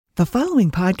The following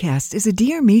podcast is a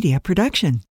Dear Media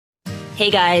production.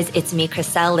 Hey guys, it's me,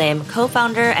 Chriselle Lim,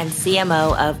 co-founder and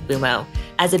CMO of Boomo.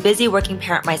 As a busy working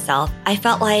parent myself, I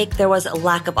felt like there was a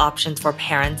lack of options for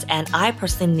parents and I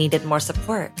personally needed more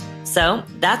support. So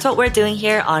that's what we're doing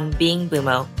here on Being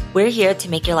Boomo. We're here to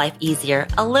make your life easier,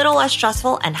 a little less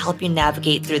stressful, and help you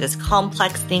navigate through this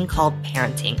complex thing called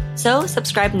parenting. So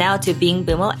subscribe now to Being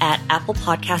Boomo at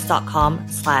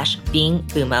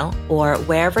applepodcast.com/beingboomo or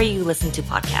wherever you listen to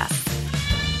podcasts.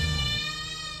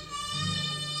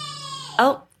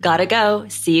 Oh, gotta go.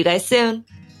 See you guys soon.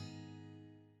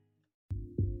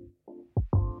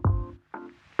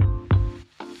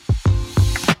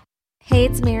 Hey,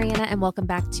 it's Mariana, and welcome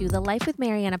back to the Life with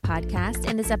Mariana podcast.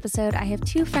 In this episode, I have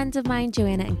two friends of mine,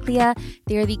 Joanna and Clea.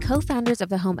 They are the co-founders of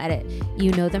The Home Edit.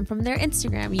 You know them from their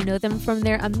Instagram. You know them from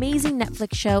their amazing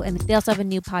Netflix show, and they also have a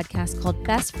new podcast called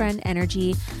Best Friend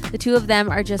Energy. The two of them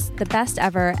are just the best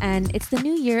ever, and it's the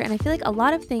new year, and I feel like a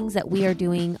lot of things that we are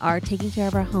doing are taking care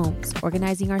of our homes,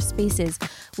 organizing our spaces.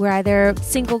 We're either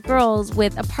single girls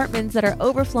with apartments that are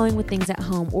overflowing with things at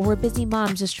home, or we're busy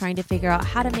moms just trying to figure out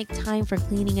how to make time for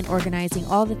cleaning and organizing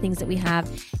all the things that we have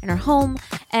in our home.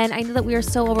 And I know that we are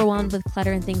so overwhelmed with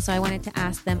clutter and things, so I wanted to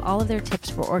ask them all of their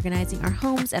tips for organizing our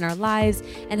homes and our lives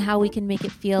and how we can make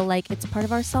it feel like it's part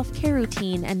of our self-care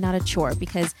routine and not a chore,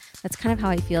 because that's kind of how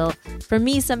I feel. For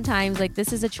me, sometimes like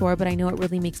this is a chore, but I know it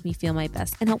really makes me feel my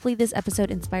best. And hopefully this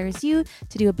episode inspires you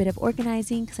to do a bit of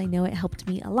organizing, because I know it helped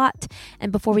me a lot.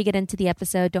 And before we get into the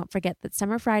episode, don't forget that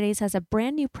Summer Fridays has a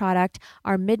brand new product.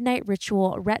 Our Midnight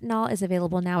Ritual Retinol is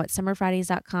available now at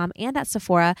summerfridays.com and at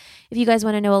Sephora. If you guys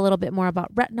want to know a little bit more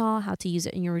about retinol, how to use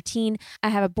it in your routine, I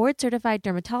have a board-certified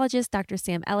dermatologist, Dr.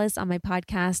 Sam Ellis, on my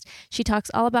podcast. She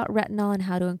talks all about retinol and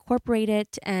how to incorporate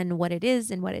it and what it is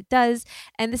and what it does.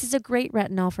 And this is a great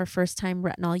retinol for first-time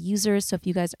retinol users. So if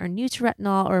you guys are new to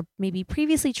retinol or maybe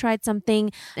previously tried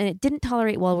something and it didn't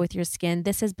tolerate well with your skin,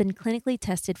 this has been clinically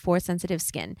tested for sensitive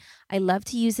skin. I love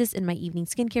to use this in my evening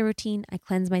skincare routine. I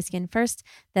cleanse my skin first,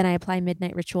 then I apply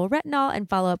Midnight Ritual Retinol and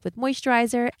follow up with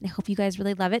moisturizer. And I hope you guys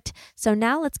really love it. So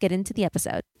now let's get into the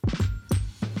episode.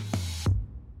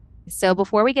 So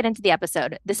before we get into the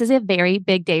episode, this is a very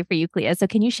big day for you, Clea. So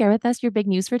can you share with us your big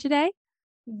news for today?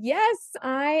 Yes,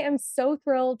 I am so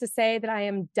thrilled to say that I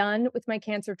am done with my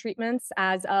cancer treatments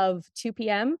as of 2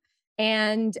 p.m.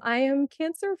 and I am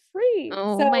cancer free.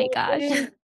 Oh my gosh.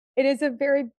 It is a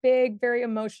very big, very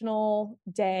emotional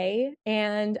day.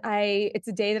 And it's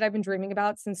a day that I've been dreaming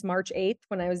about since March 8th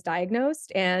when I was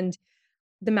diagnosed. And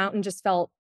the mountain just felt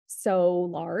so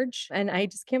large and I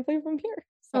just can't believe I'm here.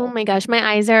 Oh my gosh,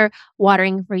 my eyes are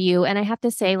watering for you. And I have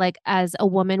to say, like, as a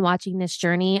woman watching this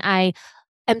journey, I'm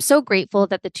so grateful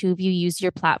that the two of you use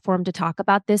your platform to talk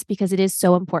about this, because it is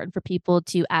so important for people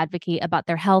to advocate about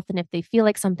their health. And if they feel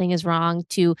like something is wrong,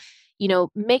 to,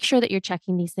 make sure that you're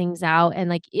checking these things out. And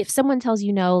like, if someone tells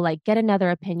you no, like get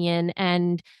another opinion.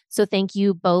 And so thank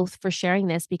you both for sharing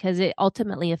this, because it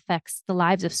ultimately affects the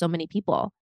lives of so many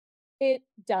people. It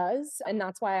does. And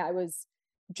that's why I was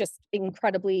just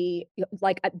incredibly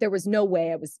there was no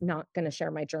way I was not going to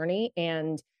share my journey.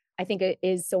 And I think it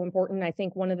is so important. I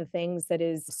think one of the things that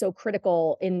is so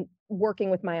critical in working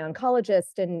with my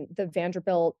oncologist and the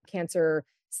Vanderbilt Cancer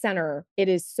Center, it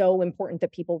is so important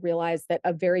that people realize that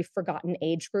a very forgotten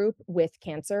age group with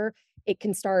cancer, it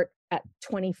can start at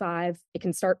 25. It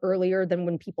can start earlier than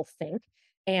when people think.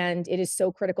 And it is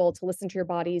so critical to listen to your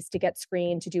bodies, to get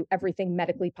screened, to do everything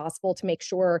medically possible to make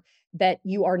sure that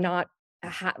you are not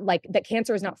that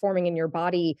cancer is not forming in your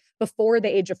body before the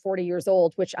age of 40 years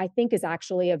old, which I think is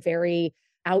actually a very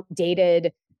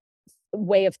outdated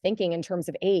way of thinking in terms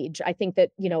of age. I think that,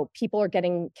 people are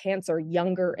getting cancer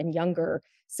younger and younger.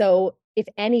 So if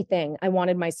anything, I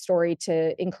wanted my story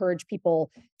to encourage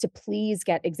people to please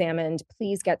get examined,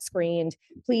 please get screened,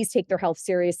 please take their health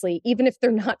seriously. Even if they're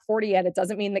not 40 yet, it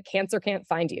doesn't mean that cancer can't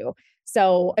find you.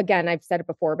 So again, I've said it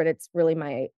before, but it's really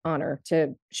my honor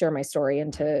to share my story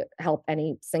and to help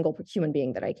any single human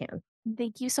being that I can.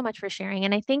 Thank you so much for sharing.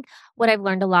 And I think what I've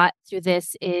learned a lot through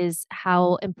this is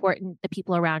how important the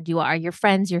people around you are, your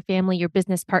friends, your family, your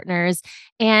business partners,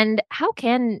 and how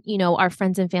can, our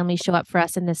friends and family show up for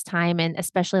us in this time, and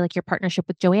especially like your partnership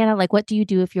with Joanna. Like, what do you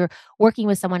do if you're working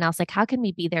with someone else? Like, how can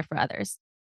we be there for others?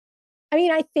 I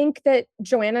mean, I think that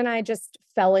Joanna and I just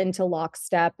fell into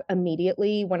lockstep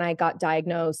immediately when I got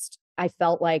diagnosed. I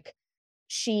felt like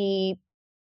she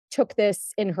took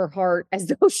this in her heart as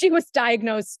though she was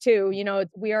diagnosed too.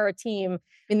 We are a team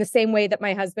in the same way that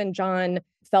my husband, John,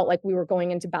 felt like we were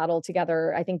going into battle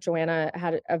together. I think Joanna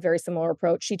had a very similar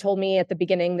approach. She told me at the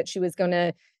beginning that she was going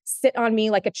to sit on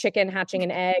me like a chicken hatching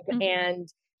an egg. And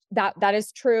That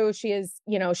is true. She is,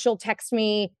 she'll text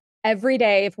me every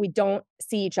day if we don't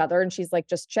see each other. And she's like,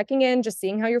 just checking in, just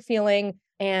seeing how you're feeling.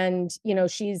 And,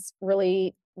 she's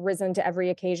really risen to every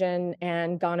occasion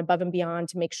and gone above and beyond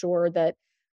to make sure that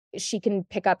she can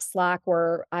pick up slack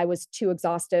where I was too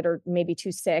exhausted or maybe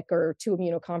too sick or too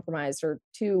immunocompromised or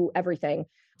too everything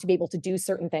to be able to do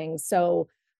certain things. So,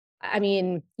 I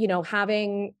mean,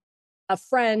 having a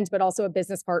friend, but also a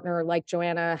business partner like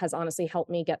Joanna has honestly helped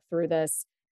me get through this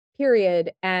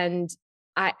period. And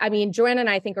I mean, Joanna and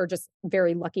I think are just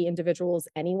very lucky individuals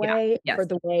anyway, for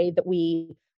the way that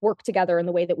we work together and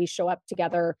the way that we show up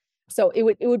together. So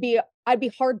I'd be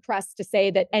hard pressed to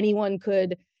say that anyone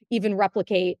could even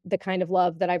replicate the kind of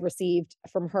love that I've received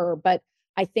from her. But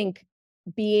I think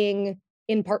being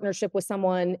in partnership with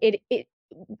someone, because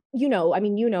you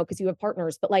have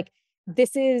partners, but like,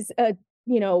 this is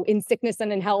in sickness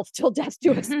and in health till death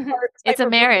do us part. It's a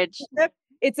marriage.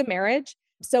 It's a marriage.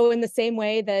 So in the same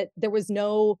way that there was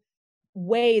no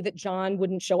way that John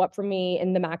wouldn't show up for me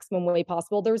in the maximum way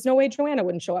possible, there was no way Joanna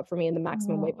wouldn't show up for me in the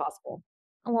maximum way possible.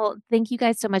 Well, thank you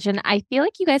guys so much. And I feel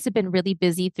like you guys have been really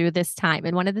busy through this time.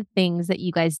 And one of the things that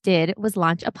you guys did was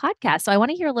launch a podcast. So I want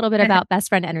to hear a little bit about Best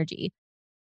Friend Energy.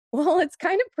 Well, it's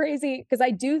kind of crazy because I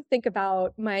do think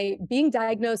about my being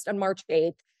diagnosed on March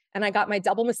 8th and I got my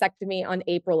double mastectomy on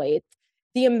April 8th.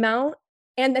 The amount,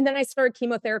 and then I started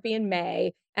chemotherapy in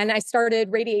May and I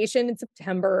started radiation in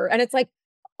September. And it's like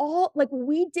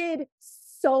we did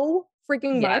so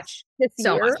freaking much this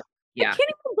year. Much. Yeah. I can't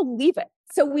even believe it.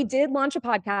 So we did launch a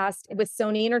podcast with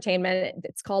Sony Entertainment.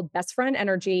 It's called Best Friend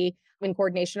Energy, in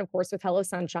coordination, of course, with Hello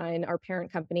Sunshine, our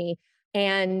parent company.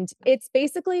 And it's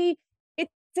basically,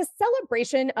 it's a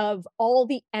celebration of all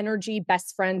the energy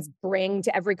best friends bring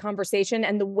to every conversation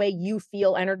and the way you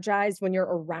feel energized when you're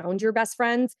around your best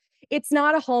friends. It's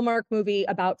not a Hallmark movie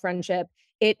about friendship.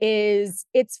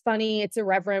 It's funny, it's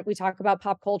irreverent. We talk about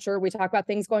pop culture. We talk about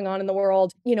things going on in the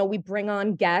world. We bring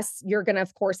on guests. You're going to,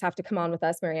 of course, have to come on with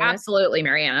us, Mariana. Absolutely,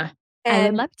 Mariana. And I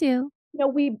would love to.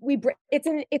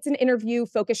 It's an interview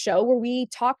focused show where we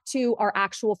talk to our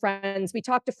actual friends. We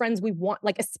talk to friends we want,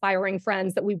 like aspiring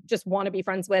friends that we just want to be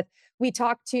friends with. We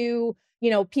talk to,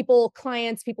 people,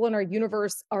 clients, people in our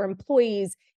universe, our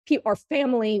employees, our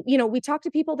family. We talk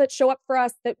to people that show up for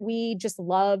us that we just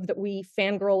love, that we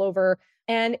fangirl over.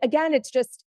 And again, it's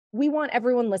just, we want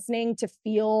everyone listening to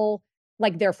feel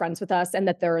like they're friends with us and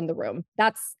that they're in the room.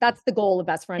 That's the goal of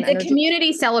Best Friend Energy. It's a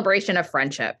community celebration of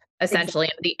friendship, essentially,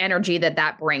 and the energy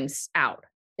that brings out.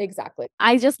 Exactly.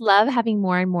 I just love having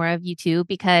more and more of you two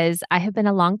because I have been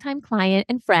a longtime client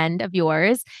and friend of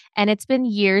yours. And it's been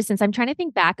years since I'm trying to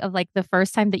think back of like the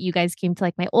first time that you guys came to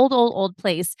like my old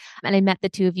place. And I met the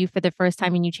two of you for the first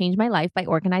time and you changed my life by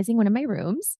organizing one of my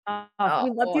rooms. We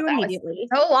loved you immediately.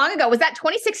 So long ago. Was that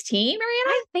 2016, Mariana?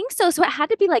 I think so. So it had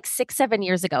to be like 6-7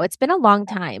 years ago. It's been a long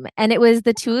time. And it was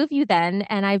the two of you then.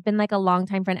 And I've been like a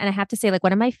longtime friend. And I have to say, like,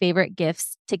 one of my favorite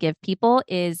gifts to give people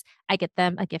is I get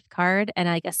them a gift card and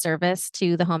like a service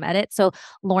to the Home Edit. So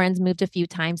Lauren's moved a few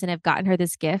times and I've gotten her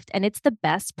this gift. And it's the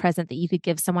best present that you could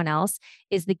give someone else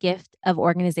is the gift of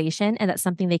organization. And that's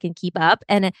something they can keep up.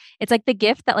 And it's like the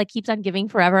gift that like keeps on giving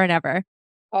forever and ever.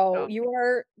 Oh, you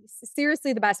are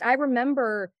seriously the best. I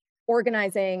remember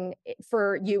organizing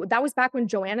for you. That was back when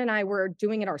Joanna and I were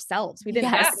doing it ourselves. We didn't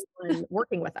have anyone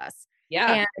working with us.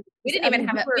 Yeah. And we didn't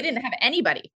have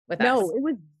anybody with us. No, it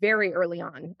was very early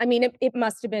on. I mean, it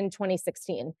must have been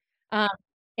 2016.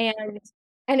 And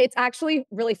it's actually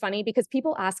really funny because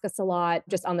people ask us a lot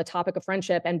just on the topic of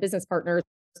friendship and business partners.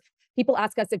 People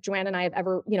ask us if Joanna and I have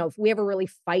ever, if we ever really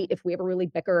fight, if we ever really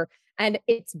bicker. And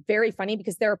it's very funny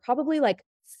because there are probably like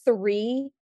 3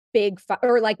 big,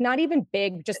 or like not even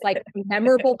big, just like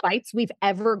memorable fights we've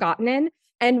ever gotten in.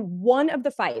 And one of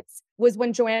the fights was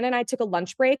when Joanna and I took a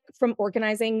lunch break from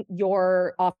organizing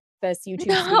your office YouTube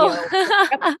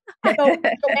studio. So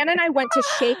Joanna and I went to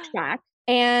Shake Shack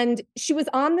and she was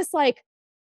on this like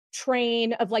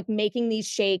train of like making these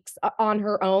shakes on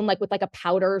her own, like with like a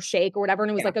powder shake or whatever. And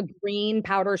it was like a green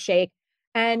powder shake.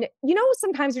 And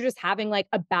sometimes you're just having like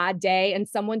a bad day and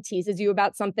someone teases you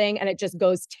about something and it just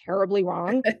goes terribly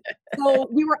wrong. So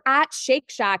we were at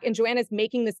Shake Shack and Joanna's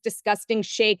making this disgusting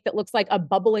shake that looks like a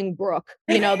bubbling brook,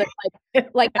 that's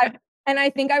and I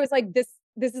think I was like, this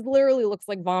is literally looks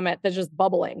like vomit that's just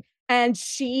bubbling. And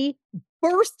she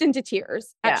burst into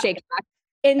tears at Shake Shack.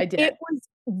 And it was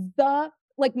the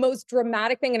like most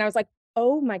dramatic thing. And I was like,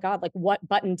 oh my God, like what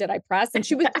button did I press? And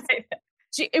she was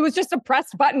it was just a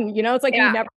pressed button, it's like,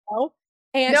 you never know.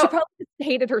 And she probably just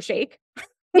hated her shake.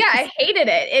 Yeah, I hated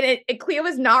it. And Cleo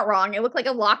was not wrong. It looked like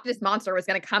a Loch Ness monster was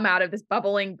going to come out of this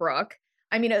bubbling brook.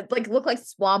 I mean, it looked like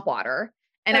swamp water.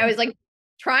 And I was like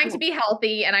trying to be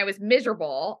healthy and I was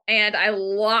miserable and I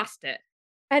lost it.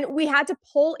 And we had to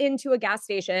pull into a gas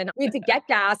station. We had to get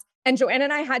gas. And Joanna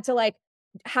and I had to like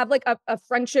have like a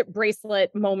friendship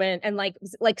bracelet moment and like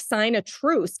sign a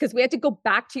truce because we had to go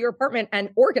back to your apartment and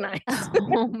organize.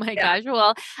 Oh my gosh.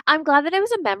 Well, I'm glad that it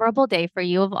was a memorable day for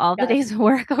you. Of all the days of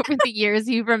work over the years,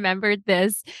 you've remembered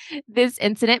this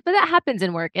incident. But that happens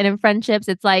in work and in friendships.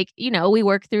 It's like, we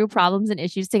work through problems and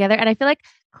issues together. And I feel like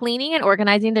cleaning and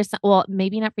organizing, well,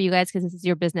 maybe not for you guys because this is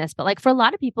your business, but like for a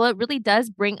lot of people, it really does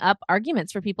bring up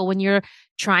arguments for people when you're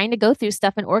trying to go through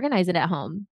stuff and organize it at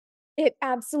home. It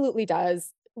absolutely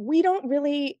does. We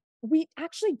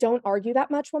actually don't argue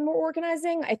that much when we're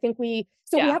organizing. I think we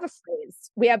have a phrase.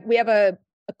 We have a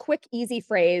quick, easy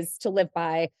phrase to live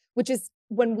by, which is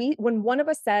when one of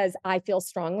us says, I feel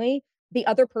strongly, the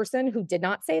other person who did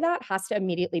not say that has to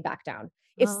immediately back down.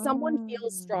 If someone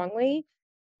feels strongly,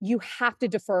 you have to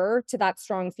defer to that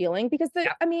strong feeling because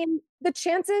the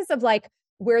chances of like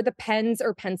where the pens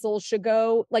or pencils should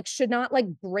go, like should not like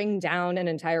bring down an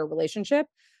entire relationship,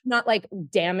 not like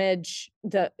damage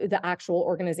the actual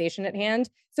organization at hand.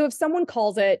 So if someone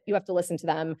calls it, you have to listen to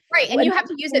them. Right. And you have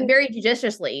to use it very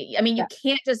judiciously. I mean, you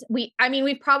can't just, we've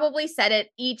probably said it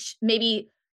each maybe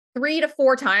 3 to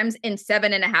 4 times in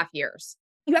 7.5 years.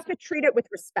 You have to treat it with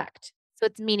respect. So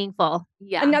it's meaningful.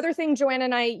 Yeah. Another thing Joanna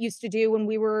and I used to do when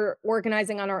we were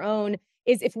organizing on our own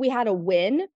is if we had a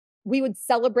win, we would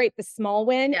celebrate the small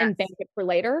win and bank it for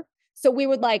later. So we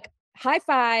would like high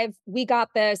five, we got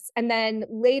this. And then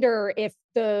later, if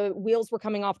the wheels were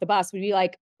coming off the bus, we'd be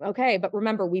like, okay, but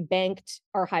remember, we banked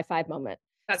our high five moment.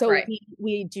 That's right.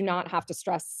 We do not have to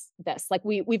stress this. Like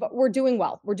we're doing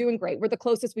well. We're doing great. We're the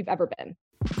closest we've ever been.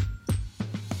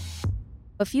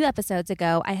 A few episodes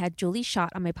ago, I had Julie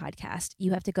Schott on my podcast. You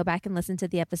have to go back and listen to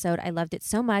the episode. I loved it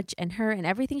so much, and her and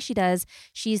everything she does.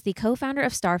 She's the co-founder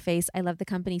of Starface. I love the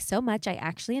company so much, I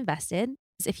actually invested.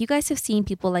 If you guys have seen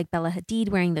people like Bella Hadid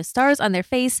wearing those stars on their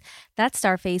face, that's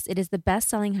Starface. It is the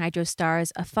best-selling Hydro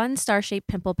Stars, a fun star-shaped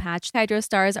pimple patch. Hydro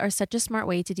Stars are such a smart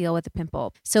way to deal with a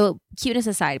pimple. So cuteness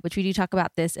aside, which we do talk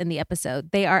about this in the episode,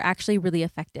 they are actually really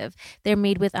effective. They're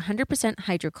made with 100%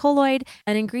 hydrocolloid,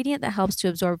 an ingredient that helps to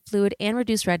absorb fluid and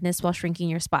reduce redness while shrinking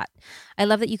your spot. I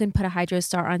love that you can put a Hydro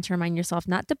Star on to remind yourself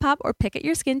not to pop or pick at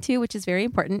your skin too, which is very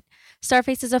important.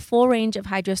 Starface is a full range of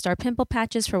Hydro Star pimple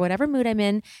patches for whatever mood I'm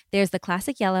in. There's the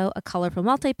classic yellow, a colorful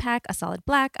multi-pack, a solid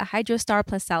black, a Hydro Star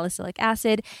plus salicylic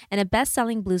acid, and a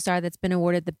best-selling blue star that's been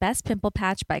awarded the best pimple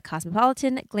patch by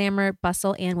Cosmopolitan, Glamour,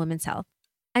 Bustle, and Women's Health.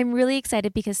 I'm really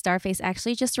excited because Starface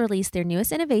actually just released their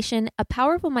newest innovation, a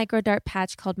powerful microdart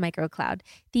patch called MicroCloud.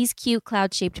 These cute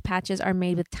cloud-shaped patches are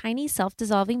made with tiny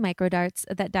self-dissolving microdarts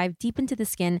that dive deep into the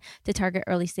skin to target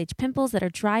early-stage pimples that are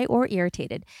dry or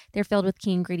irritated. They're filled with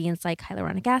key ingredients like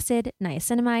hyaluronic acid,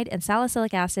 niacinamide, and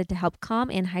salicylic acid to help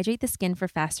calm and hydrate the skin for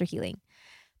faster healing.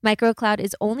 MicroCloud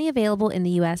is only available in the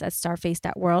US at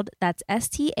starface.world. That's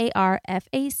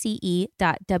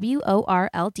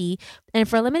STARFACE.WORLD. And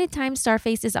for a limited time,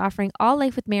 Starface is offering all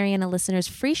Life with Mariana listeners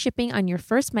free shipping on your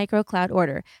first MicroCloud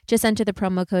order. Just enter the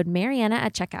promo code Mariana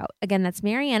at checkout. Again, that's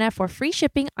Mariana for free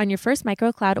shipping on your first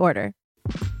MicroCloud order.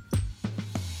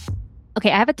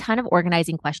 Okay, I have a ton of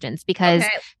organizing questions because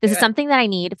this is something that I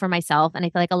need for myself. And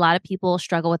I feel like a lot of people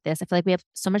struggle with this. I feel like we have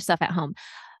so much stuff at home.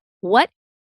 What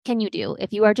can you do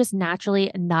if you are just naturally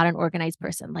not an organized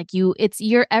person? Like it's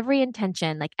your every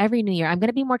intention, like every new year, I'm going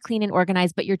to be more clean and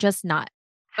organized, but you're just not.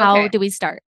 How do we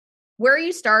start? Where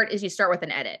you start is you start with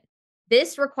an edit.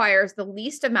 This requires the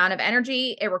least amount of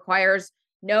energy. It requires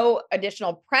no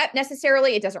additional prep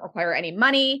necessarily. It doesn't require any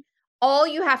money. All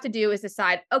you have to do is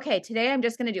decide, okay, today I'm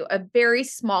just going to do a very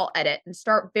small edit and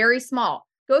start very small.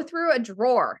 Go through a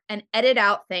drawer and edit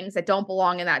out things that don't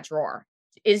belong in that drawer.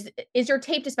 Is your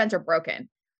tape dispenser broken?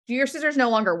 Do your scissors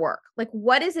no longer work? Like,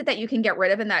 what is it that you can get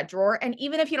rid of in that drawer? And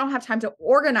even if you don't have time to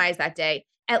organize that day,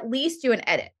 at least do an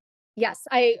edit. Yes,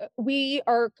 we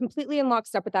are completely in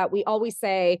lockstep with that. We always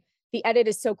say the edit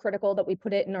is so critical that we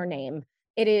put it in our name.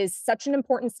 It is such an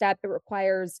important step. It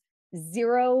requires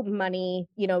zero money,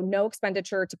 no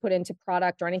expenditure to put into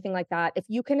product or anything like that. If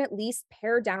you can at least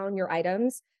pare down your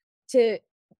items to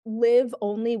live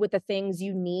only with the things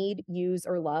you need, use,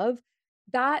 or love,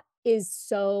 that is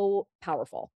so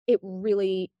powerful. It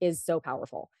really is so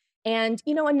powerful. And,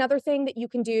 another thing that you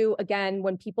can do, again,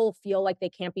 when people feel like they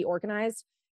can't be organized,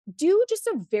 do just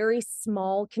a very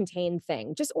small contained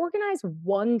thing. Just organize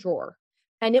one drawer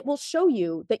and it will show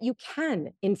you that you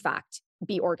can, in fact,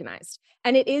 be organized.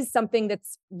 And it is something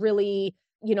that's really,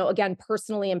 again,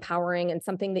 personally empowering and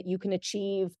something that you can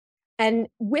achieve And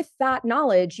with that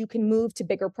knowledge, you can move to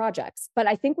bigger projects. But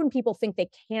I think when people think they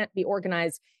can't be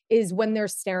organized is when they're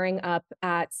staring up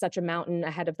at such a mountain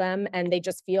ahead of them and they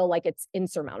just feel like it's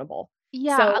insurmountable.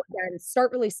 Yeah. So again,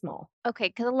 start really small. Okay,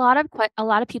 because a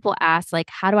lot of people ask like,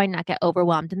 how do I not get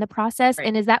overwhelmed in the process? Right.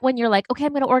 And is that when you're like, okay,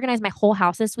 I'm going to organize my whole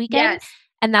house this weekend, Yes,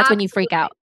 and that's when you freak absolutely.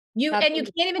 out? And you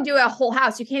Absolutely. can't even do a whole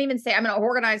house. You can't even say, I'm going to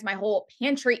organize my whole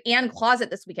pantry and closet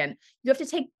this weekend. You have to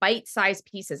take bite-sized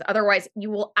pieces. Otherwise,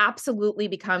 you will absolutely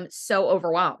become so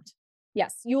overwhelmed.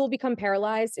 Yes, you will become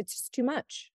paralyzed. It's just too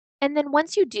much. And then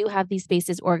once you do have these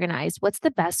spaces organized, what's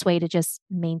the best way to just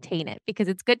maintain it? Because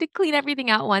it's good to clean everything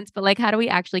out once, but like, how do we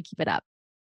actually keep it up?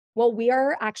 Well, we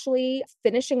are actually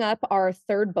finishing up our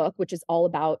third book, which is all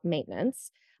about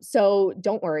maintenance. So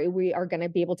don't worry, we are going to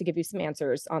be able to give you some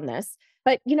answers on this.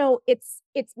 But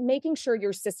it's making sure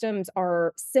your systems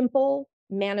are simple,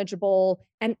 manageable,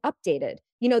 and updated.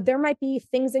 There might be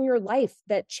things in your life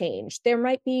that change. There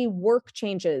might be work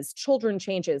changes, children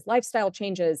changes, lifestyle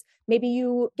changes. Maybe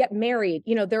you get married.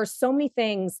 There are so many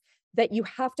things that you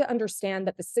have to understand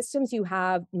that the systems you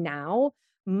have now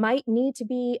might need to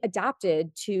be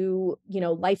adapted to,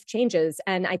 life changes.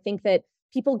 And I think that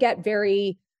people get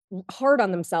very hard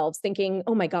on themselves thinking,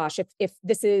 oh my gosh, if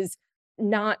this is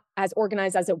not as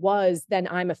organized as it was, then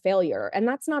I'm a failure. And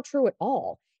that's not true at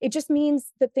all. It just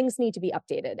means that things need to be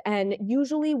updated. And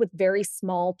usually with very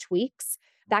small tweaks,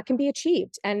 that can be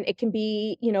achieved. And it can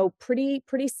be,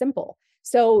 pretty simple.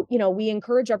 So, we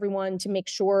encourage everyone to make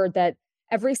sure that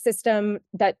every system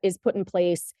that is put in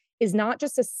place is not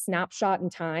just a snapshot in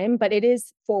time, but it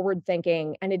is forward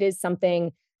thinking and it is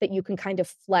something that you can kind of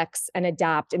flex and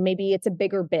adapt. And maybe it's a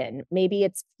bigger bin, maybe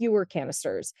it's fewer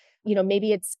canisters,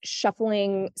 maybe it's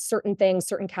shuffling certain things,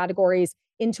 certain categories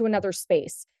into another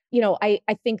space. I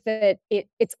think that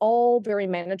it's all very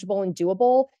manageable and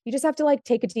doable. You just have to like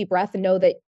take a deep breath and know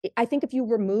that I think if you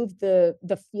remove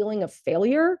the feeling of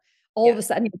failure, all of a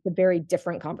sudden it's a very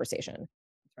different conversation.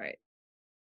 Right.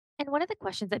 And one of the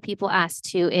questions that people ask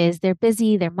too is they're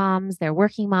busy, they're moms, they're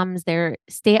working moms, they're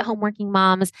stay-at-home working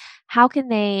moms. How can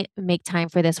they make time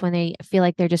for this when they feel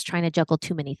like they're just trying to juggle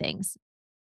too many things?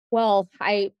 Well,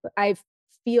 I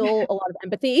feel a lot of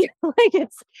empathy. Like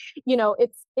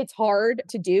it's hard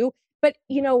to do, but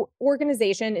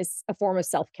organization is a form of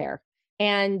self-care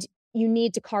and you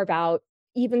need to carve out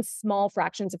even small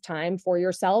fractions of time for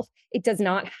yourself. It does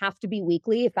not have to be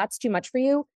weekly. If that's too much for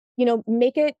you,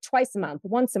 make it twice a month,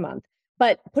 once a month,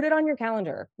 but put it on your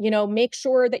calendar. Make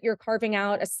sure that you're carving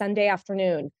out a Sunday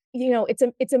afternoon.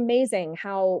 It's amazing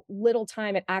how little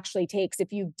time it actually takes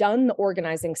if you've done the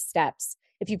organizing steps.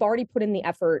 If you've already put in the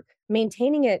effort,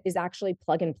 maintaining it is actually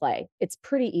plug and play. It's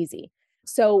pretty easy.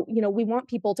 So, we want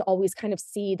people to always kind of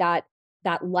see that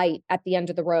light at the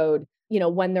end of the road,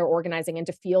 when they're organizing and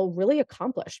to feel really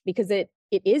accomplished because it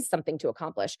is something to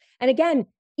accomplish. And again,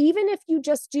 even if you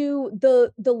just do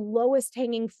the lowest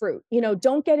hanging fruit,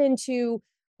 don't get into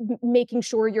making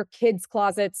sure your kids'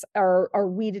 closets are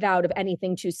weeded out of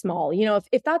anything too small.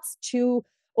 If that's too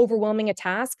overwhelming a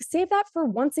task, save that for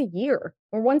once a year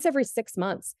or once every 6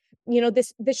 months.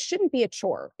 This shouldn't be a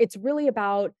chore. It's really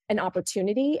about an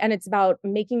opportunity and it's about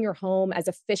making your home as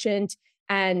efficient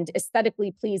and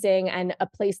aesthetically pleasing and a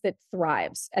place that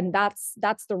thrives. And that's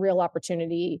the real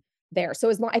opportunity there.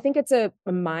 So I think it's a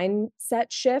mindset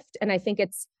shift and I think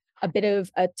it's a bit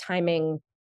of a timing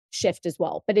shift as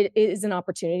well, but it is an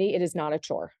opportunity. It is not a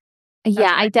chore.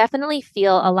 Yeah, I definitely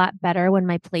feel a lot better when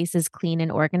my place is clean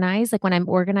and organized. Like when I'm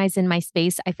organized in my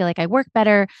space, I feel like I work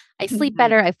better, I sleep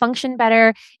better, I function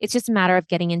better. It's just a matter of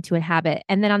getting into a habit.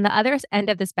 And then on the other end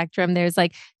of the spectrum, there's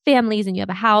like families and you have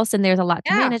a house and there's a lot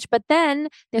to manage. But then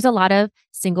there's a lot of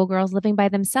single girls living by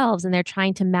themselves and they're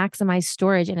trying to maximize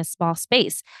storage in a small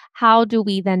space. How do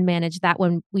we then manage that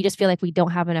when we just feel like we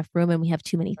don't have enough room and we have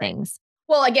too many things?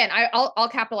 Well, again, I'll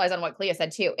capitalize on what Clea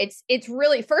said too. It's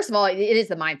really, first of all, it is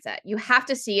the mindset. You have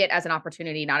to see it as an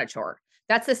opportunity, not a chore.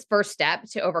 That's this first step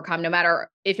to overcome, no matter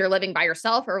if you're living by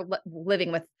yourself or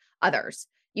living with others.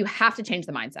 You have to change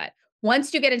the mindset.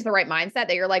 Once you get into the right mindset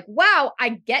that you're like, wow, I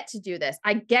get to do this.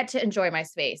 I get to enjoy my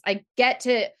space. I get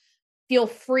to feel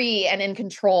free and in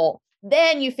control.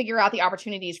 Then you figure out the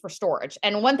opportunities for storage.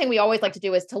 And one thing we always like to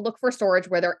do is to look for storage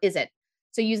where there isn't.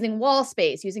 So using wall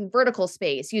space, using vertical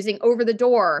space, using over the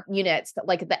door units,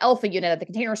 like the Alpha unit at the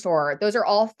Container Store, those are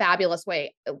all fabulous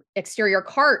way. Exterior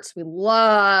carts, we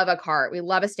love a cart, we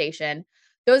love a station.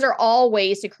 Those are all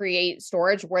ways to create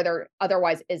storage where there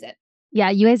otherwise isn't.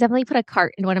 Yeah, you guys definitely put a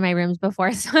cart in one of my rooms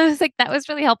before. So I was like, that was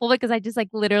really helpful because I just like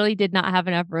literally did not have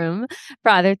enough room for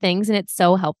other things. And it's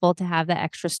so helpful to have that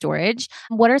extra storage.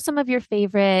 What are some of your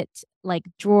favorite like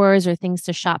drawers or things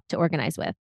to shop to organize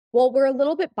with? Well, we're a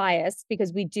little bit biased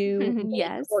because we do make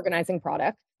Yes. organizing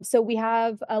product. So we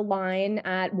have a line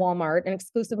at Walmart, an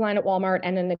exclusive line at Walmart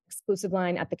and an exclusive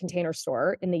line at the Container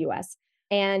Store in the US.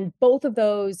 And both of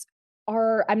those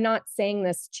are, I'm not saying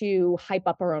this to hype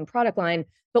up our own product line,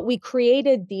 but we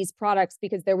created these products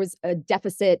because there was a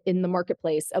deficit in the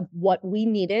marketplace of what we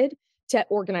needed to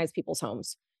organize people's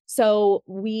homes. So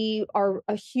we are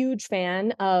a huge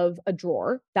fan of a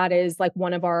drawer. That is like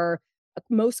one of our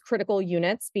most critical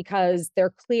units because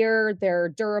they're clear, they're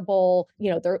durable,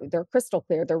 they're crystal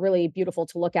clear. They're really beautiful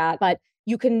to look at, but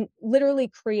you can literally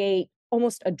create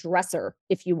almost a dresser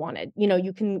if you wanted.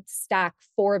 You can stack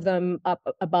 4 of them up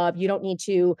above. You don't need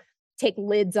to take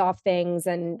lids off things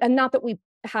and not that we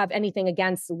have anything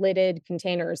against lidded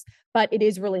containers, but it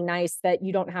is really nice that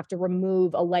you don't have to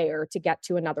remove a layer to get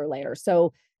to another layer.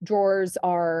 So drawers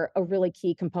are a really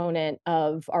key component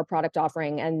of our product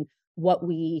offering and what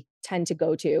we tend to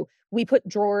go to. We put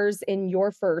drawers in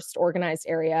your first organized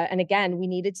area. And again, we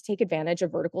needed to take advantage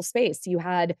of vertical space. You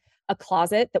had a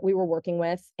closet that we were working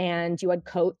with, and you had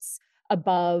coats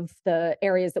above the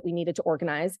areas that we needed to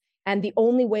organize. And the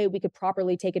only way we could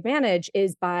properly take advantage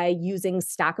is by using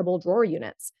stackable drawer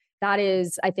units. That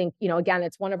is, I think, again,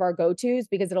 it's one of our go-tos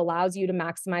because it allows you to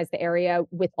maximize the area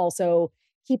with also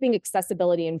keeping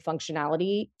accessibility and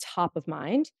functionality top of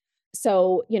mind.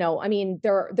 So,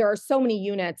 there are so many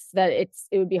units that it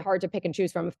would be hard to pick and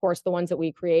choose from. Of course, the ones that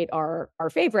we create are our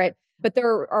favorite, but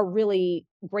there are really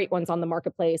great ones on the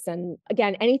marketplace. And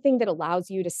again, anything that allows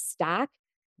you to stack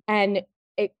and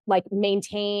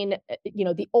maintain,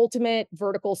 the ultimate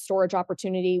vertical storage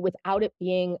opportunity without it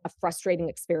being a frustrating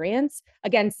experience.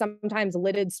 Again, sometimes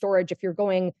lidded storage, if you're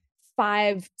going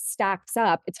 5 stacks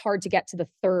up, it's hard to get to the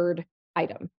third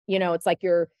item. It's like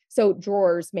so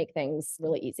drawers make things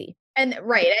really easy. And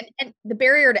right. And the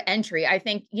barrier to entry, I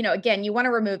think, again, you want to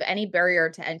remove any barrier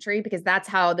to entry because that's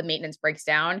how the maintenance breaks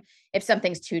down. If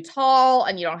something's too tall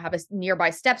and you don't have a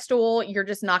nearby step stool, you're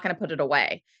just not going to put it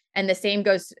away. And the same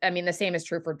is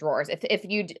true for drawers. If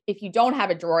you don't have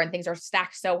a drawer and things are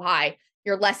stacked so high,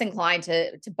 you're less inclined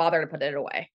to bother to put it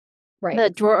away. Right.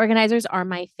 The drawer organizers are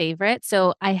my favorite.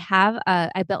 So I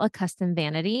built a custom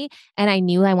vanity and I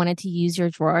knew I wanted to use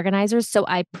your drawer organizers. So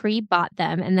I pre-bought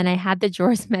them and then I had the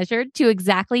drawers measured to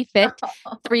exactly fit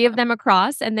 3 of them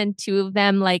across and then 2 of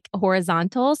them like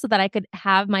horizontal so that I could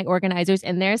have my organizers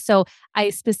in there. So I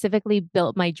specifically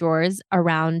built my drawers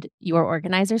around your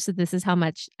organizer. So this is how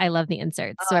much I love the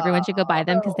inserts. So everyone should go buy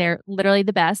them because they're literally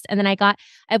the best. And then I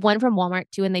have one from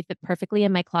Walmart too, and they fit perfectly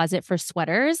in my closet for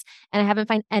sweaters. And I haven't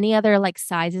found any other like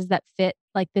sizes that fit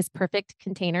like this perfect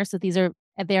container. So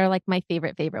they're like my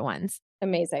favorite ones.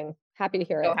 Amazing. Happy to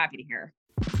hear it. So happy to hear.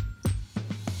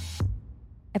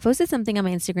 I posted something on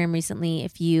my Instagram recently,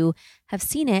 if you have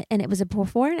seen it, and it was a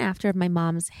before and after of my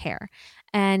mom's hair.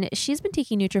 And she's been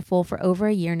taking Nutrafol for over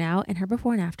a year now, and her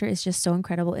before and after is just so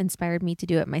incredible, inspired me to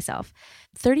do it myself.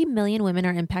 30 million women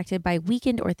are impacted by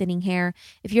weakened or thinning hair.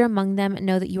 If you're among them,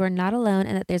 know that you are not alone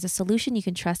and that there's a solution you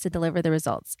can trust to deliver the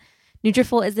results.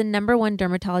 Nutrafol is the #1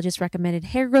 dermatologist recommended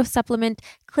hair growth supplement,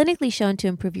 clinically shown to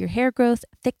improve your hair growth,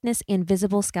 thickness, and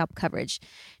visible scalp coverage.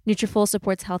 Nutrafol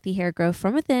supports healthy hair growth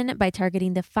from within by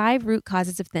targeting the 5 root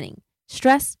causes of thinning: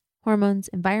 stress, hormones,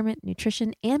 environment,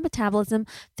 nutrition, and metabolism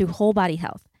through whole body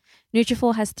health.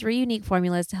 Nutrafol has 3 unique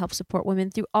formulas to help support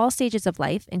women through all stages of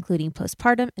life, including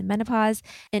postpartum and menopause,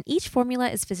 and each formula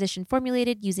is physician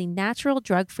formulated using natural,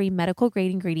 drug-free,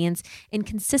 medical-grade ingredients in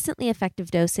consistently effective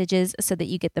dosages so that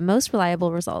you get the most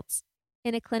reliable results.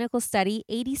 In a clinical study,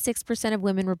 86% of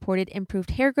women reported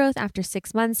improved hair growth after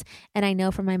 6 months, and I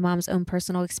know from my mom's own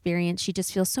personal experience, she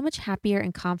just feels so much happier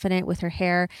and confident with her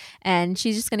hair, and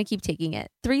she's just going to keep taking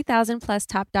it. 3,000 plus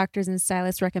top doctors and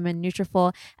stylists recommend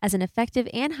Nutrafol as an effective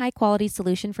and high-quality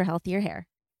solution for healthier hair.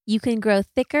 You can grow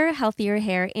thicker, healthier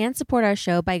hair and support our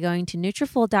show by going to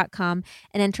Nutrafol.com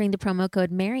and entering the promo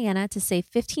code Mariana to save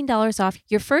 $15 off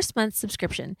your first month's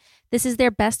subscription. This is their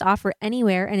best offer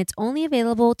anywhere, and it's only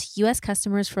available to U.S.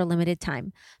 customers for a limited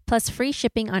time, plus free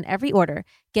shipping on every order.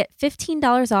 Get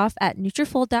 $15 off at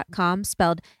Nutrafol.com,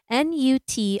 spelled Nutrafol.com,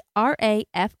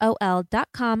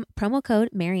 promo code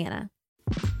Mariana.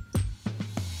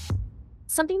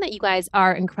 Something that you guys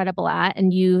are incredible at,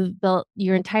 and you've built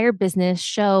your entire business,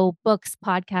 show, books,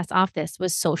 podcasts off this,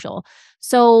 was social.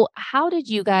 So how did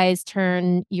you guys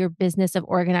turn your business of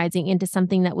organizing into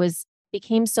something that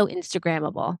became so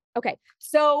Instagrammable? Okay.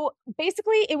 So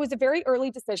basically it was a very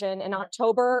early decision in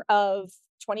October of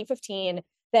 2015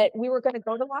 that we were going to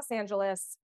go to Los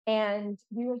Angeles and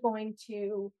we were going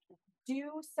to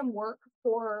do some work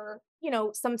for,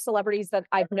 some celebrities that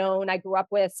I've known, I grew up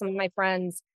with, some of my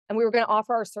friends. And we were going to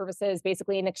offer our services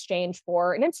basically in exchange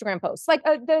for an Instagram post, like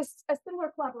there's a similar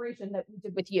collaboration that we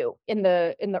did with you in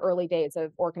the early days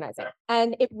of organizing.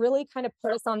 And it really kind of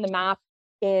put us on the map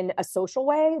in a social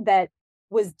way that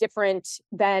was different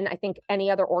than I think any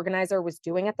other organizer was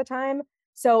doing at the time.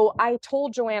 So I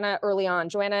told Joanna early on.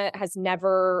 Joanna has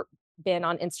never been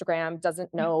on Instagram,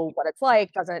 doesn't know what it's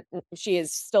like, she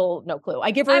is still no clue.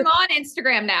 I'm on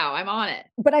Instagram now. I'm on it.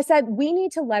 But I said, we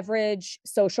need to leverage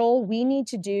social. We need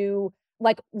to do,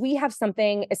 like, we have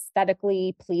something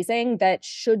aesthetically pleasing that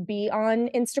should be on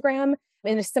Instagram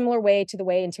in a similar way to the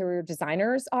way interior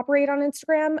designers operate on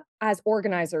Instagram. As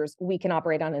organizers, we can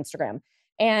operate on Instagram.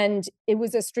 And it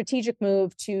was a strategic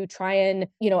move to try and,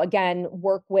 again,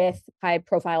 work with high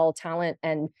profile talent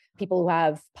and people who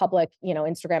have public,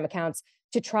 Instagram accounts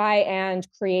to try and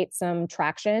create some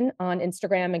traction on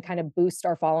Instagram and kind of boost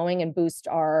our following and boost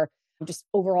our just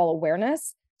overall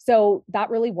awareness. So that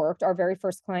really worked. Our very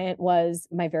first client was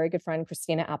my very good friend,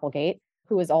 Christina Applegate,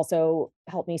 who has also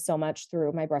helped me so much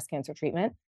through my breast cancer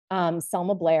treatment.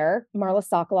 Selma Blair, Marla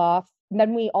Sokoloff. And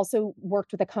then we also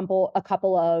worked with a couple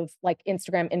of like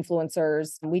Instagram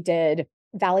influencers. We did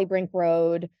Valley Brink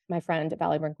Road, my friend at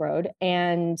Valley Brink Road,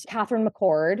 and Catherine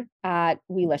McCord at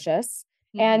Weelicious.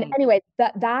 And anyway,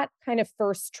 that kind of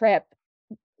first trip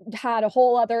had a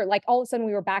whole other, like all of a sudden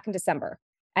we were back in December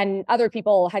and other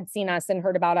people had seen us and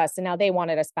heard about us and now they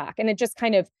wanted us back. And it just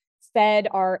kind of fed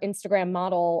our Instagram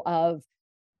model of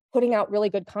putting out really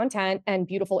good content and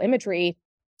beautiful imagery,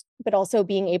 but also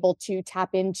being able to tap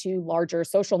into larger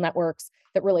social networks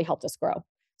that really helped us grow.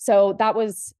 So that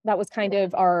was kind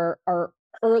of our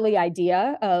early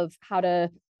idea of how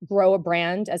to grow a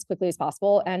brand as quickly as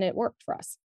possible. And it worked for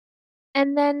us.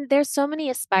 And then there's so many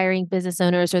aspiring business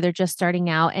owners or they're just starting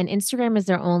out and Instagram is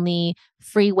their only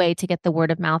free way to get the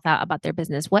word of mouth out about their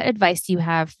business. What advice do you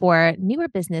have for newer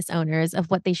business owners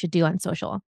of what they should do on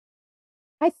social?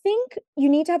 I think you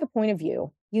need to have a point of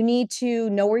view. You need to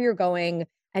know where you're going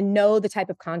and know the type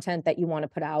of content that you want to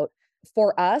put out.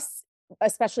 For us,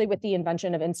 especially with the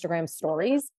invention of Instagram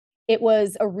stories, it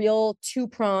was a real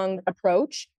two-pronged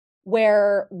approach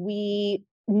where we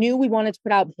knew we wanted to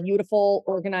put out beautiful,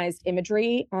 organized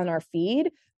imagery on our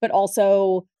feed, but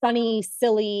also funny,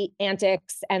 silly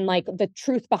antics and like the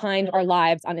truth behind our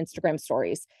lives on Instagram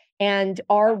stories. And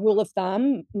our rule of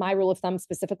thumb, my rule of thumb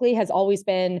specifically, has always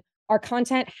been our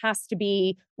content has to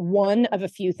be one of a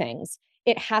few things.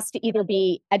 It has to either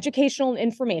be educational and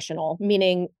informational,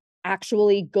 meaning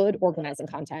actually good organizing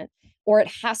content, or it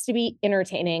has to be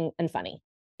entertaining and funny.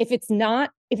 If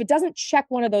it doesn't check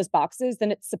one of those boxes,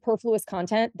 then it's superfluous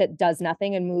content that does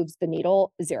nothing and moves the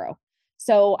needle zero.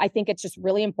 So I think it's just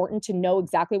really important to know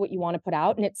exactly what you want to put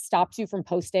out, and it stops you from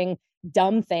posting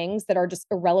dumb things that are just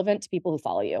irrelevant to people who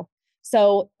follow you.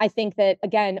 So I think that,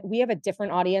 again, we have a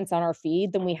different audience on our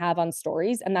feed than we have on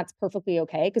stories, and that's perfectly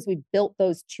okay because we built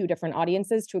those two different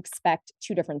audiences to expect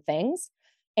two different things.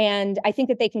 And I think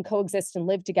that they can coexist and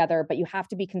live together, but you have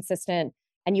to be consistent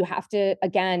and you have to,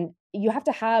 again, you have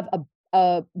to have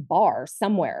a bar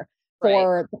somewhere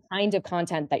for the kind of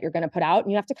content that you're going to put out,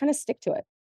 and you have to kind of stick to it.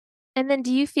 And then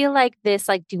do you feel like this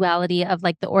like duality of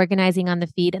like the organizing on the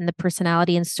feed and the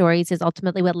personality and stories is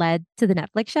ultimately what led to the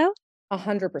Netflix show?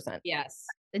 100%. Yes.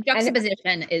 The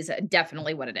juxtaposition is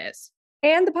definitely what it is.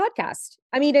 And the podcast.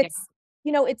 I mean,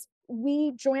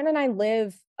 Joanna and I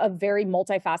live a very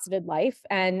multifaceted life.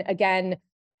 And again,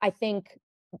 I think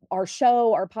our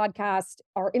show, our podcast,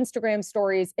 our Instagram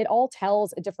stories, it all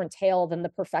tells a different tale than the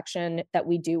perfection that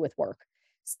we do with work.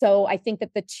 So I think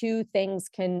that the two things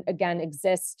can, again,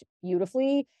 exist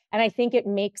beautifully. And I think it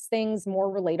makes things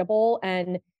more relatable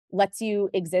and lets you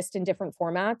exist in different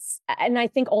formats. And I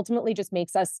think ultimately just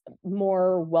makes us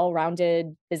more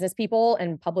well-rounded business people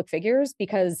and public figures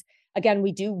because, again,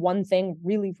 we do one thing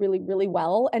really, really, really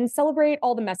well and celebrate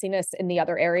all the messiness in the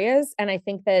other areas. And I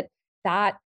think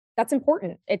that's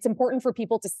important. It's important for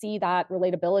people to see that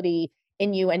relatability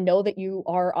in you and know that you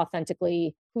are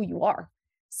authentically who you are.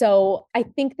 So I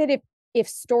think that if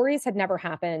stories had never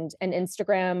happened and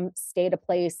Instagram stayed a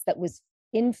place that was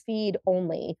in feed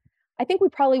only, I think we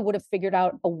probably would have figured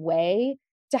out a way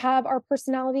to have our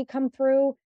personality come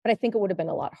through, but I think it would have been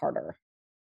a lot harder.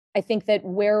 I think that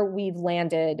where we've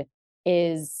landed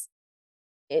is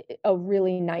a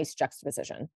really nice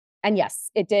juxtaposition. And yes,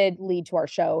 it did lead to our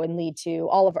show and lead to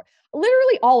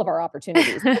literally all of our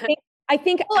opportunities. I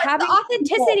think having the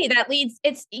authenticity that leads,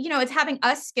 it's having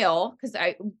a skill because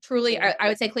I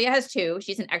would say Clea has two.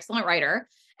 She's an excellent writer.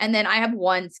 And then I have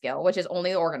one skill, which is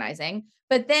only the organizing.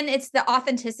 But then it's the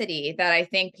authenticity that I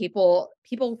think people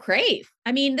crave.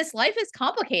 I mean, this life is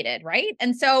complicated, right?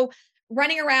 And so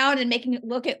running around and making it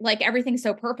look at like everything's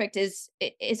so perfect is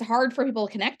hard for people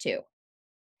to connect to.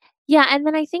 Yeah, and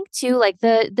then I think too, like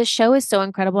the show is so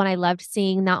incredible, and I loved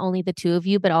seeing not only the two of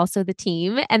you, but also the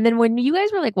team. And then when you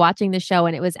guys were like watching the show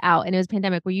and it was out and it was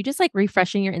pandemic, were you just like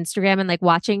refreshing your Instagram and like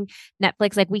watching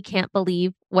Netflix? Like, we can't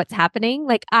believe what's happening.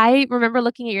 Like, I remember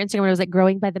looking at your Instagram and it was like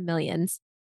growing by the millions.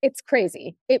 It's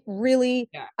crazy. It really,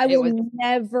 I will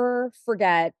never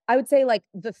forget. I would say like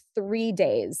the 3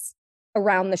 days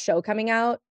around the show coming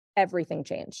out, everything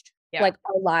changed. Yeah. Like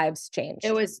our lives changed.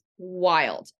 It was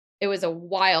wild. It was a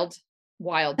wild,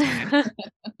 wild time. It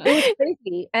was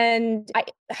crazy. And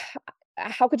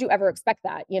how could you ever expect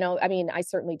that? You know, I mean, I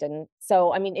certainly didn't.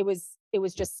 So, I mean, it was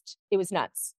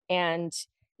nuts. And,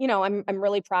 you know, I'm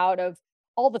really proud of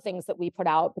all the things that we put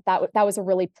out, but that was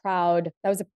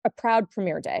a proud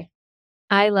premiere day.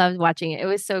 I loved watching it. It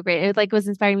was so great. It like was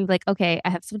inspiring me like, okay,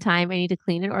 I have some time. I need to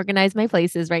clean and organize my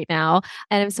places right now.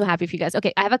 And I'm so happy for you guys.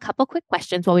 Okay, I have a couple quick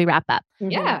questions while we wrap up.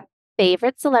 Yeah.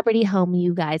 Favorite celebrity home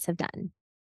you guys have done?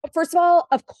 First of all,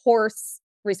 of course,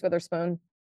 Reese Witherspoon.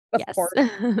 Of Yes. course.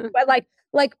 But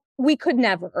like we could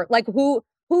never. Like who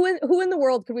in the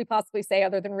world could we possibly say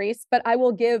other than Reese? But I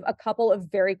will give a couple of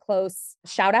very close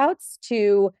shout outs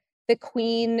to the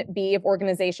queen bee of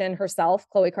organization herself,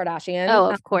 Khloe Kardashian. Oh,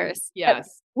 of course.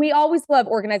 Yes. We always love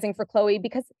organizing for Khloe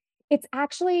because it's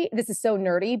actually, this is so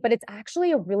nerdy, but it's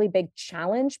actually a really big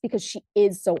challenge because she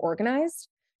is so organized.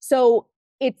 So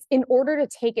it's in order to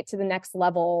take it to the next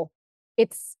level,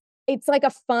 it's like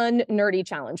a fun, nerdy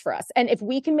challenge for us. And if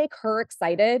we can make her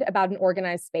excited about an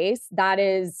organized space,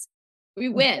 we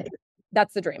win.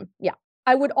 That's the dream. Yeah.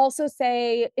 I would also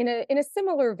say in a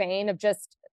similar vein of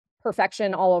just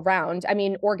perfection all around. I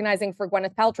mean, organizing for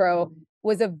Gwyneth Paltrow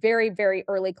was a very, very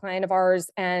early client of ours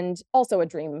and also a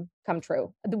dream come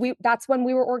true. That's when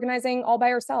we were organizing all by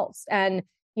ourselves. And,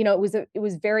 you know, it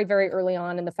was very, very early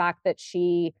on. And the fact that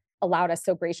she allowed us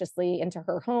so graciously into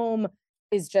her home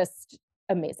is just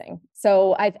amazing.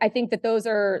 So I think that those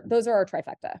are our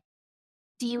trifecta.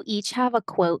 Do you each have a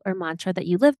quote or mantra that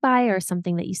you live by or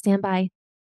something that you stand by?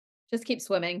 Just keep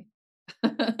swimming.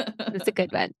 That's a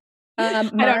good one. I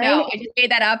don't know. I just made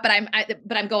that up,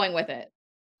 but I'm going with it.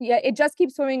 Yeah, it just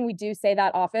keeps swimming. We do say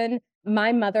that often.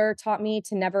 My mother taught me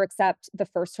to never accept the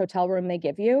first hotel room they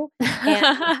give you.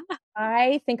 And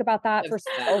I think about that for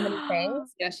so many things.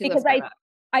 Yeah, she because lives by that.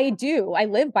 I do. I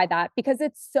live by that because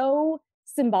it's so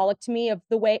symbolic to me of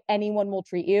the way anyone will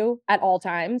treat you at all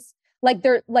times. Like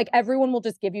everyone will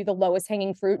just give you the lowest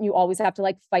hanging fruit and you always have to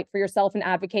like fight for yourself and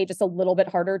advocate just a little bit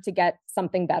harder to get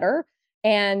something better.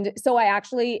 And so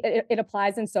it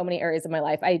applies in so many areas of my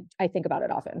life. I think about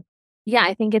it often. Yeah,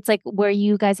 I think it's like where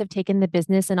you guys have taken the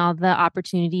business and all the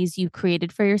opportunities you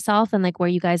created for yourself and like where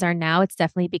you guys are now. It's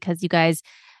definitely because you guys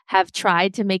have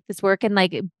tried to make this work and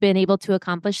like been able to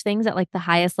accomplish things at like the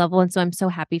highest level. And so I'm so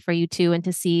happy for you too. And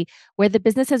to see where the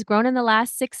business has grown in the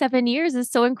last 6-7 years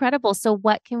is so incredible. So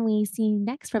what can we see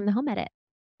next from the Home Edit?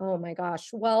 Oh my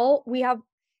gosh. Well,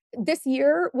 this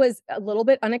year was a little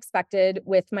bit unexpected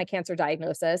with my cancer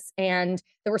diagnosis. And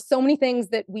there were so many things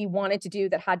that we wanted to do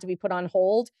that had to be put on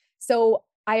hold. So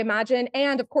I imagine,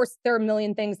 and of course, there are a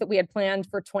million things that we had planned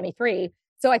for 23.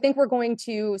 So I think we're going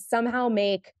to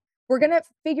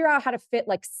figure out how to fit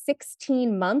like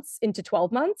 16 months into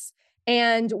 12 months.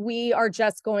 And we are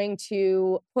just going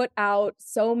to put out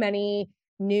so many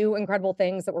new incredible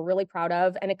things that we're really proud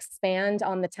of and expand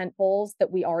on the tentpoles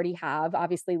that we already have.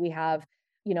 Obviously, we have,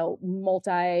 you know,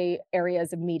 multi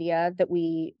areas of media that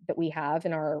we have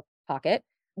in our pocket.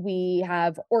 We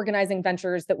have organizing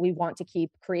ventures that we want to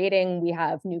keep creating. We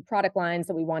have new product lines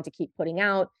that we want to keep putting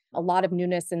out. A lot of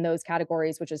newness in those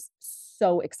categories, which is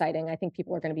so exciting. I think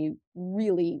people are going to be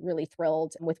really, really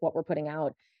thrilled with what we're putting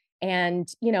out.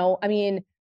 And, you know, I mean,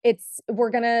 we're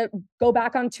going to go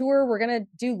back on tour. We're going to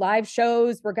do live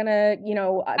shows. We're going to, you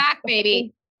know, back,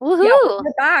 baby. Woohoo! Yeah,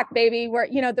 we're back, baby. Where,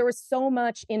 you know, there was so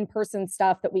much in-person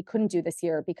stuff that we couldn't do this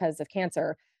year because of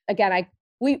cancer. Again,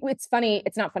 it's funny.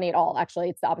 It's not funny at all. Actually,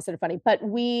 it's the opposite of funny. But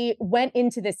we went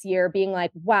into this year being like,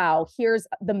 wow, here's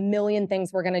the million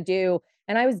things we're going to do.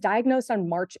 And I was diagnosed on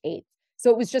March 8th.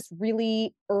 So it was just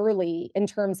really early in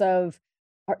terms of,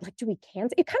 like, do we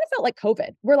cancel? It kind of felt like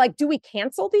COVID. We're like, do we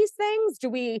cancel these things? Do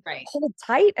we hold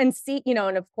tight and see, you know,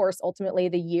 and of course, ultimately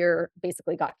the year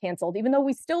basically got canceled, even though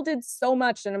we still did so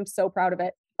much and I'm so proud of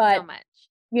it. But, So much.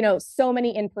 You know, so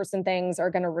many in-person things are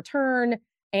going to return.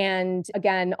 And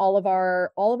again, all of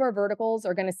our verticals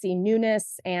are going to see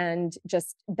newness and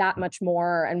just that much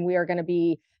more. And we are going to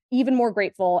be even more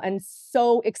grateful and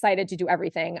so excited to do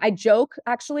everything. I joke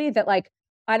actually that like,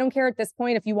 I don't care at this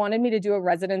point. If you wanted me to do a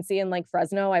residency in like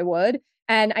Fresno, I would.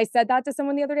 And I said that to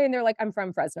someone the other day and they're like, I'm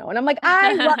from Fresno. And I'm like,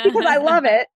 because I love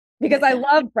it, because I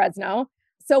love Fresno.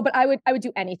 So, but I would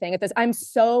do anything at this. I'm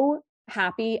so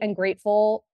happy and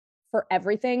grateful for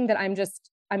everything that I'm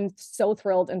so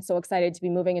thrilled and so excited to be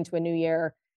moving into a new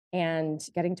year and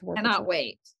getting to work. Cannot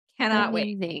wait. Cannot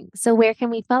wait. So where can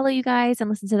we follow you guys and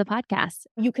listen to the podcast?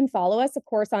 You can follow us, of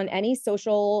course, on any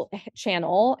social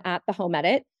channel at The Home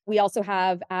Edit. We also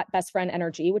have at Best Friend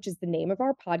Energy, which is the name of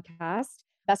our podcast.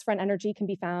 Best Friend Energy can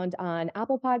be found on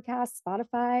Apple Podcasts,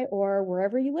 Spotify, or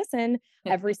wherever you listen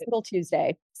every single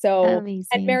Tuesday. So, Amazing.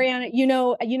 And Mariana, you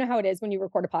know how it is when you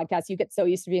record a podcast, you get so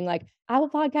used to being like Apple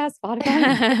Podcasts,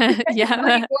 Spotify.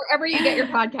 Yeah. Wherever you get your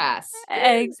podcasts.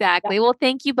 Exactly. Well,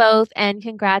 thank you both. And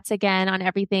congrats again on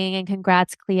everything. And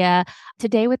congrats, Clea,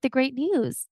 today with the great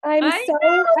news. I'm so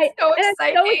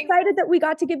excited that we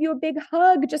got to give you a big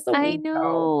hug. I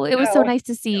know. It was so nice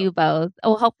to see you both.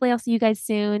 Oh, hopefully I'll see you guys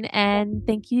soon. And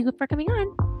thank you for coming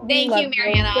on. Thank you,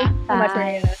 Mariana. Thank you so much,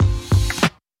 Mariana.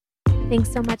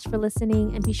 Thanks so much for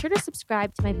listening. And be sure to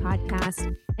subscribe to my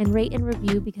podcast and rate and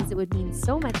review because it would mean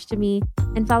so much to me.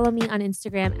 And follow me on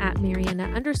Instagram at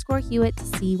Mariana_Hewitt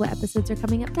to see what episodes are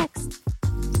coming up next.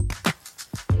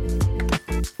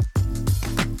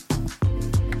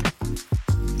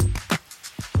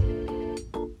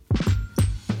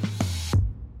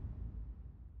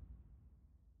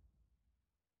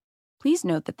 Please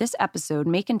note that this episode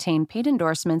may contain paid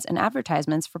endorsements and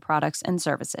advertisements for products and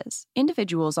services.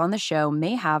 Individuals on the show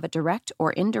may have a direct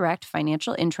or indirect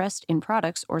financial interest in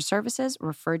products or services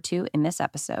referred to in this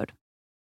episode.